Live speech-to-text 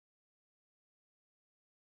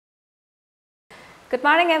Good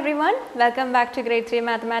morning everyone, welcome back to grade 3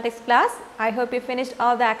 mathematics class. I hope you finished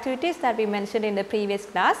all the activities that we mentioned in the previous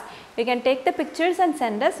class. You can take the pictures and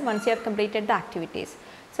send us once you have completed the activities.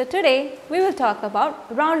 So today we will talk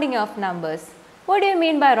about rounding of numbers. What do you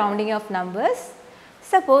mean by rounding of numbers?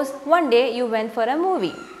 Suppose one day you went for a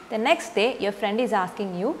movie. The next day your friend is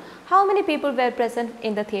asking you how many people were present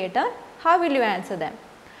in the theatre. How will you answer them?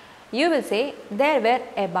 You will say there were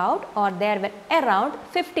about or there were around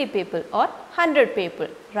 50 people or 100 people,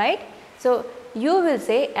 right? So you will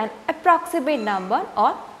say an approximate number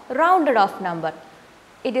or rounded off number.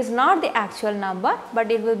 It is not the actual number, but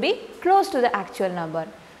it will be close to the actual number.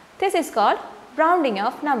 This is called rounding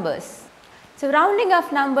off numbers. So rounding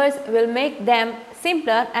off numbers will make them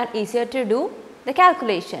simpler and easier to do the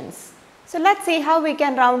calculations. So let's see how we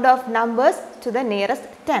can round off numbers to the nearest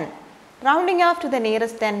 10. Rounding off to the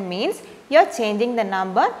nearest 10 means you are changing the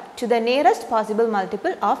number to the nearest possible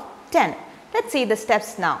multiple of 10. Let's see the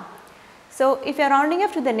steps now. So if you are rounding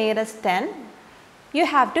off to the nearest 10, you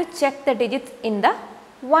have to check the digits in the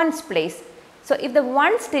ones place. So if the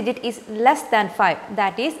ones digit is less than 5,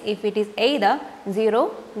 that is if it is either 0,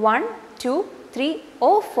 1, 2, 3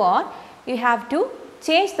 or 4, you have to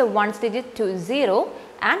change the ones digit to 0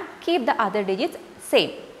 and keep the other digits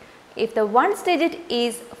same. If the ones digit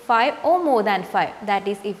is 5 or more than 5, that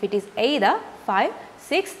is if it is either 5,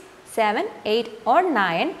 6, 7, 8 or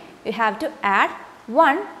 9, you have to add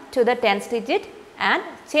 1 to the tens digit and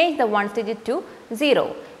change the ones digit to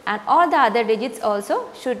 0, and all the other digits also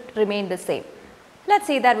should remain the same. Let's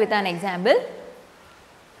see that with an example.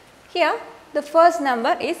 Here the first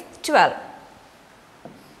number is 12.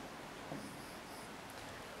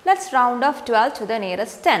 Let's round off 12 to the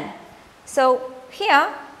nearest 10. So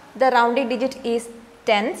here the rounding digit is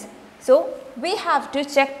tens. So we have to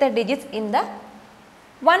check the digits in the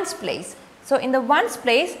ones place. So in the ones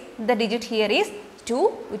place the digit here is 2,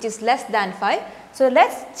 which is less than 5. So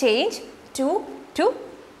let's change 2 to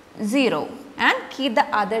 0 and keep the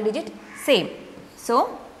other digit same.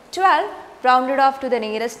 So 12 rounded off to the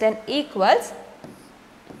nearest 10 equals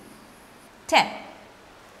 10.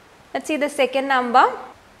 Let's see the second number,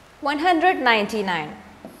 199.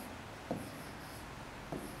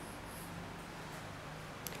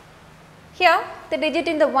 Here the digit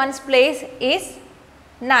in the ones place is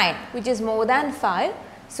 9, which is more than 5.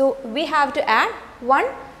 So we have to add 1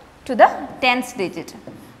 to the tens digit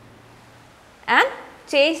and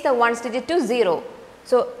change the ones digit to 0.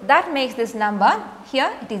 So that makes this number,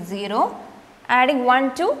 here it is 0. Adding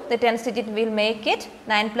 1 to the tens digit will make it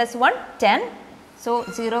 9 plus 1, 10. So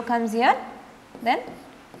 0 comes here, then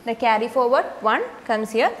the carry forward 1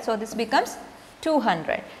 comes here. So this becomes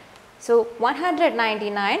 200. So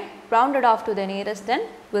 199 rounded off to the nearest 10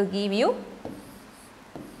 will give you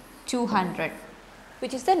 200,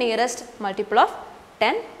 which is the nearest multiple of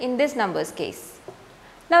 10 in this number's case.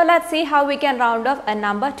 Now let's see how we can round off a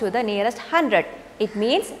number to the nearest 100. It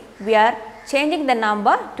means we are changing the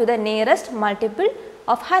number to the nearest multiple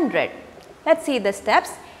of 100. Let's see the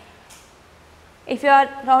steps. If you are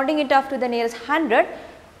rounding it off to the nearest 100,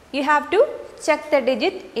 you have to check the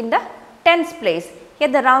digit in the tens place. Here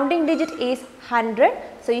the rounding digit is 100,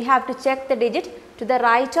 so you have to check the digit to the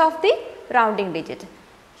right of the rounding digit.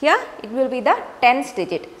 Here it will be the tens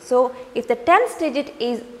digit. So if the tens digit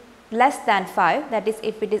is less than 5, that is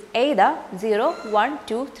if it is either 0, 1,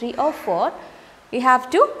 2, 3 or 4, you have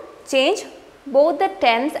to change both the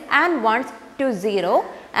tens and ones to 0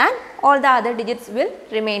 and all the other digits will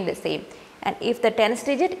remain the same. And if the tens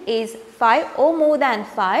digit is 5 or more than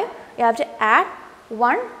 5, you have to add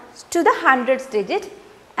 1 to the hundreds digit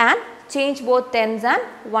and change both tens and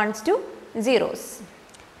ones to zeros.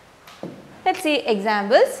 Let's see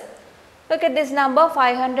examples. Look at this number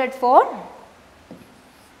 504.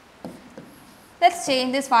 Let's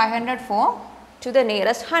change this 504 to the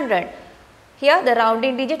nearest 100. Here the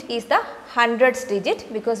rounding digit is the hundreds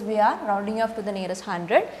digit because we are rounding off to the nearest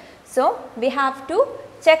 100. So we have to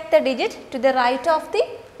check the digit to the right of the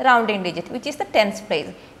rounding digit, which is the tens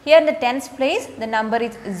place. Here in the tens place the number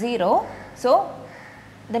is 0. So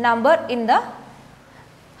the number in the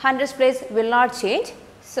hundreds place will not change.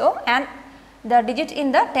 So and the digit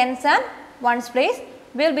in the tens and ones place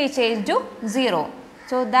will be changed to 0.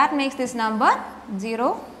 So that makes this number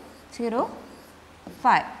 0, 0,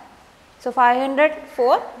 5. So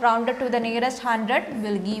 504 rounded to the nearest 100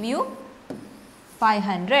 will give you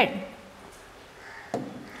 500.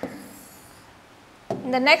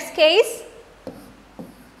 In the next case,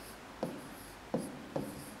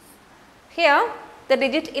 here the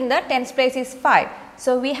digit in the tens place is 5.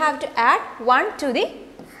 So we have to add 1 to the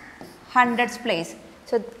hundreds place.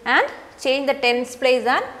 So and change the tens place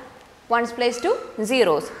and ones place to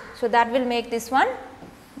zeros. So, that will make this one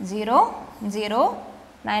 0, 0,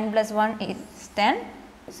 9 plus 1 is 10.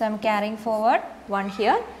 So, I am carrying forward 1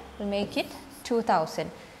 here, will make it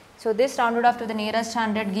 2000. So, this rounded off to the nearest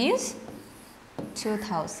 100 gives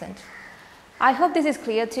 2000. I hope this is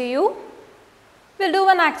clear to you. We will do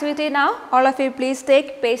one activity now. All of you please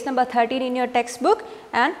take page number 13 in your textbook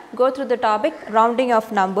and go through the topic rounding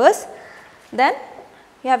of numbers. Then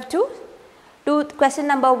you have to do question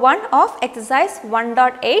number 1 of exercise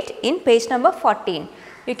 1.8 in page number 14.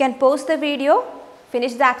 You can pause the video,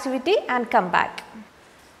 finish the activity and come back.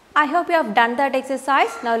 I hope you have done that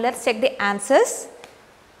exercise. Now let us check the answers.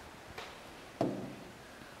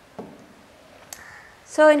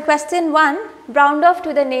 So, in question 1, round off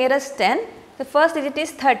to the nearest 10, the first digit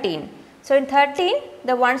is 13. So, in 13,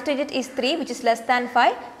 the ones digit is 3 which is less than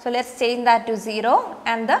 5. So, let us change that to 0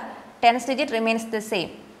 and the tens digit remains the same.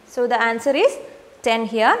 So, the answer is 10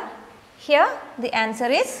 here. Here the answer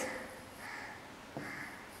is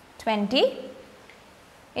 20.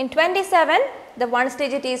 In 27, the ones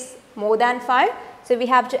digit is more than 5. So, we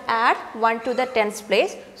have to add 1 to the tens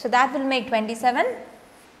place. So, that will make 27,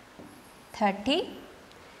 30.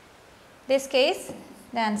 This case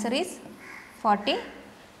the answer is 40,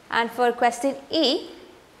 and for question E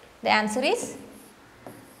the answer is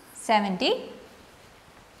 70.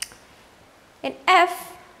 In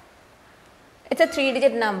F, it is a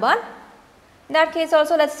 3-digit number. In that case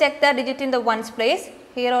also let us check the digit in the ones place.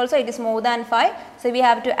 Here also it is more than 5. So, we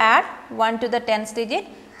have to add 1 to the tens digit.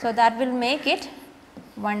 So, that will make it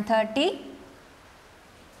 130.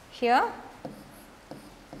 Here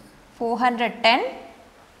 410.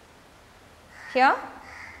 Here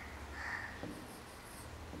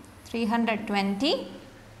 320.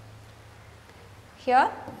 Here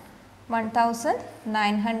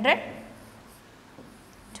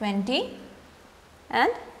 1920, and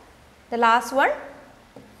the last one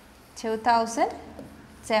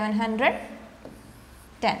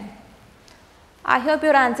 2710. I hope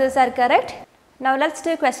your answers are correct. Now let us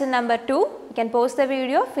do question number 2. You can pause the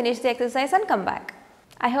video, finish the exercise and come back.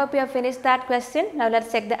 I hope you have finished that question. Now let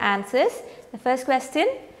us check the answers. The first question,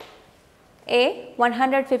 A,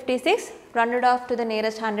 156 rounded off to the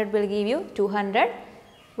nearest 100 will give you 200,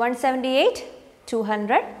 178,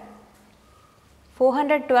 200,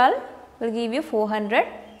 412 will give you 400,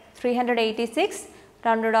 386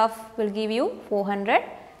 rounded off will give you 400.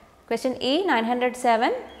 Question E,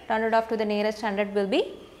 907 rounded off to the nearest 100 will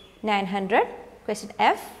be 900. Question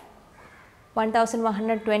F,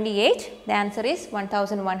 1128, the answer is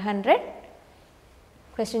 1100.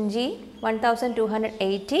 Question G,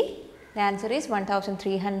 1280, the answer is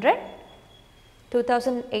 1300.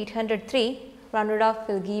 2803 rounded off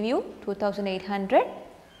will give you 2800.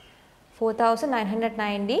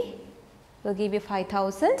 4990 will give you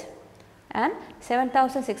 5000, and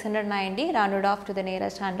 7690 rounded off to the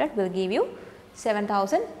nearest 100 will give you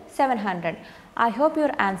 7700. I hope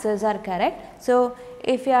your answers are correct. So,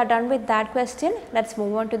 if you are done with that question, let us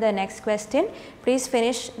move on to the next question. Please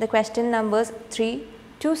finish the question numbers 3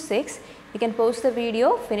 to 6. You can pause the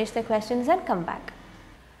video, finish the questions and come back.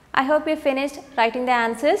 I hope you finished writing the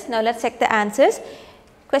answers. Now let us check the answers.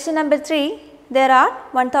 Question number 3, there are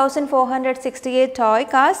 1468 toy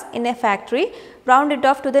cars in a factory, round it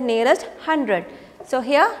off to the nearest 100. So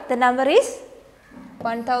here the number is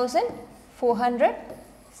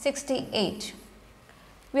 1468.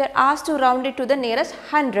 We are asked to round it to the nearest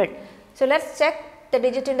 100. So let us check the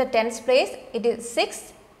digit in the tens place. It is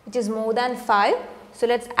 6 which is more than 5. So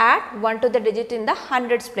let us add 1 to the digit in the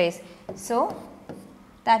hundreds place. So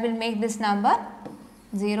that will make this number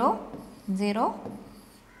 0, 0,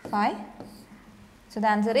 5. So the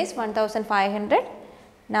answer is 1500.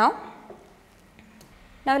 Now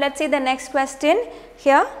let us see the next question.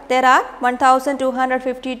 Here there are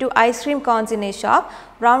 1252 ice cream cones in a shop,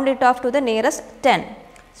 round it off to the nearest 10.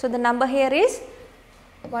 So the number here is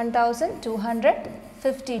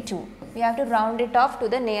 1252. We have to round it off to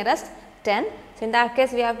the nearest 10. So in that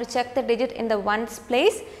case we have to check the digit in the ones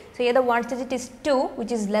place. So here the ones digit is 2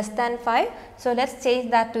 which is less than 5. So let us change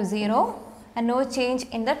that to 0 and no change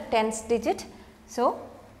in the tens digit. So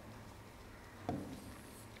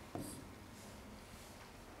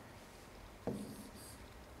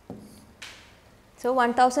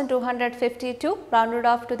 1252 rounded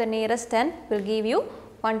off to the nearest 10 will give you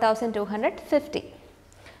 1250.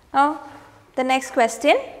 Now the next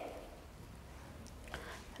question,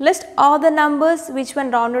 list all the numbers which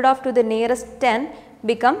when rounded off to the nearest 10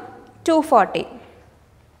 become 240.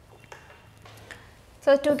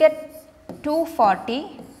 So to get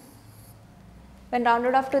 240, when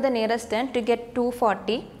rounded off to the nearest 10, to get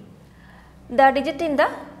 240, the digit in the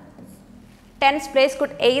tens place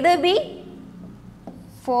could either be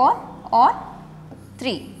 4 or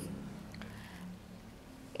 3.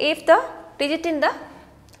 If the digit in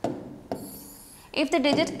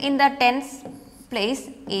the tens place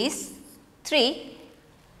is 3,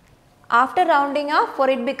 after rounding off for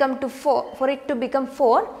it to become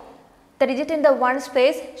 4, the digit in the ones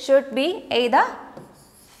place should be either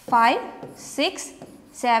 5, 6,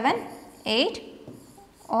 7, 8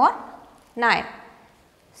 or 9.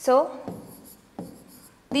 So,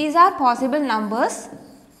 these are possible numbers.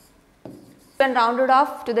 When rounded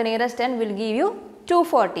off to the nearest 10 will give you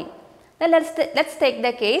 240. Then let's take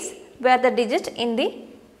the case where the digit in the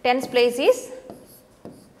tens place is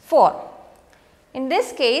 4. In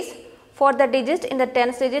this case, for the digit in the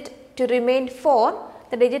tens digit to remain 4,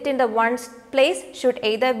 the digit in the ones place should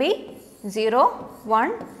either be 0,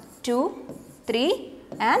 1, 2, 3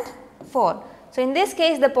 and 4. So, in this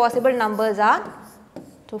case the possible numbers are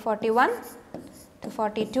 241,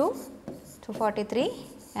 242, 243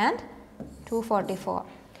 and 244.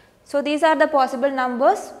 So, these are the possible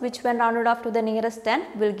numbers which when rounded off to the nearest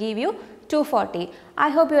 10 will give you 240. I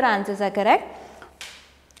hope your answers are correct.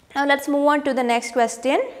 Now, let us move on to the next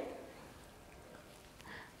question.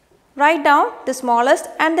 Write down the smallest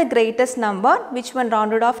and the greatest number which when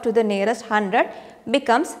rounded off to the nearest 100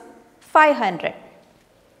 becomes 500.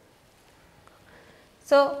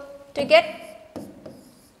 So, to get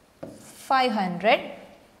 500,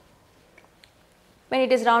 when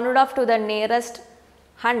it is rounded off to the nearest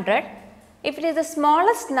 100, if it is the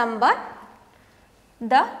smallest number,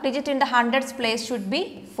 the digit in the hundreds place should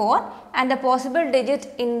be 4 and the possible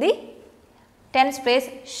digit in the tens place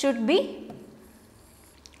should be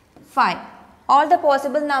 5. All the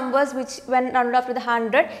possible numbers which when rounded off to the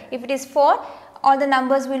 100, if it is 4, all the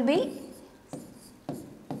numbers will be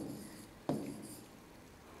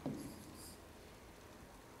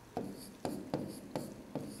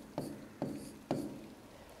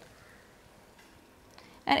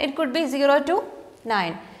and it could be 0 to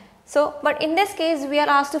 9. So, but in this case we are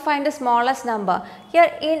asked to find the smallest number.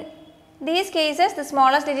 Here in these cases the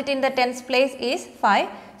smallest digit in the tens place is 5.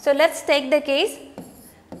 So, let us take the case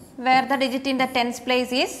where the digit in the tens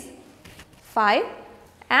place is 5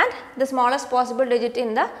 and the smallest possible digit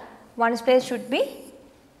in the ones place should be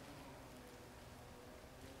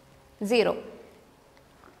 0.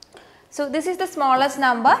 So, this is the smallest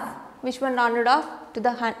number which when rounded off to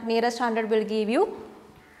the nearest 100 will give you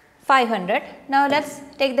 500. Now, let us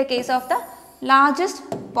take the case of the largest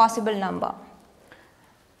possible number.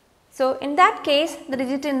 So, in that case the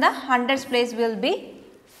digit in the hundreds place will be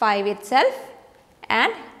 5 itself,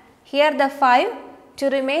 and here the 5 to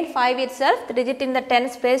remain 5 itself, the digit in the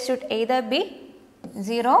tens place should either be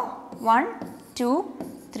 0, 1,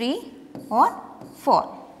 2, 3 or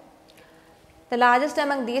 4. The largest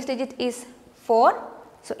among these digits is 4.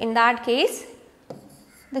 So, in that case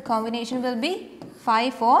the combination will be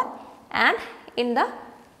 5, 4 and in the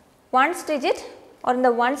ones digit or in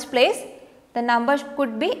the ones place the number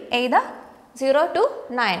could be either 0 to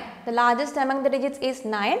 9. The largest among the digits is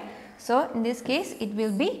 9. So, in this case it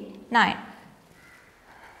will be 9.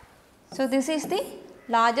 So, this is the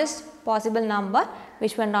largest possible number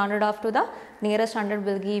which when rounded off to the nearest 100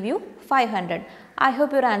 will give you 500. I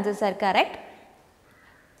hope your answers are correct.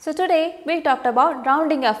 So, today we talked about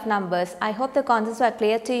rounding of numbers. I hope the concepts were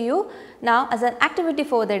clear to you. Now, as an activity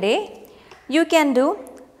for the day, you can do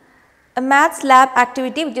a maths lab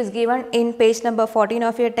activity which is given in page number 14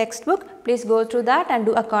 of your textbook. Please go through that and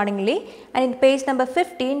do accordingly. And in page number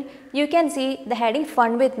 15, you can see the heading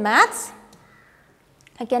Fun with Maths.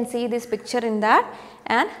 I can see this picture in that,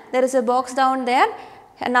 and there is a box down there,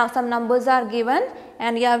 and now some numbers are given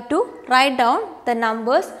and you have to write down the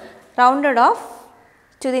numbers rounded off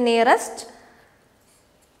to the nearest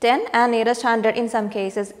 10 and nearest 100 in some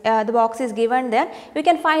cases. The box is given there. You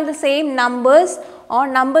can find the same numbers or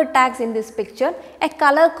number tags in this picture. A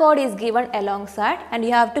color code is given alongside and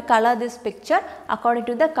you have to color this picture according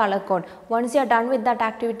to the color code. Once you are done with that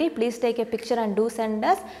activity, please take a picture and do send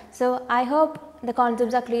us. So, I hope the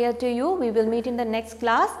concepts are clear to you. We will meet in the next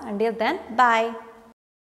class. Until then, bye.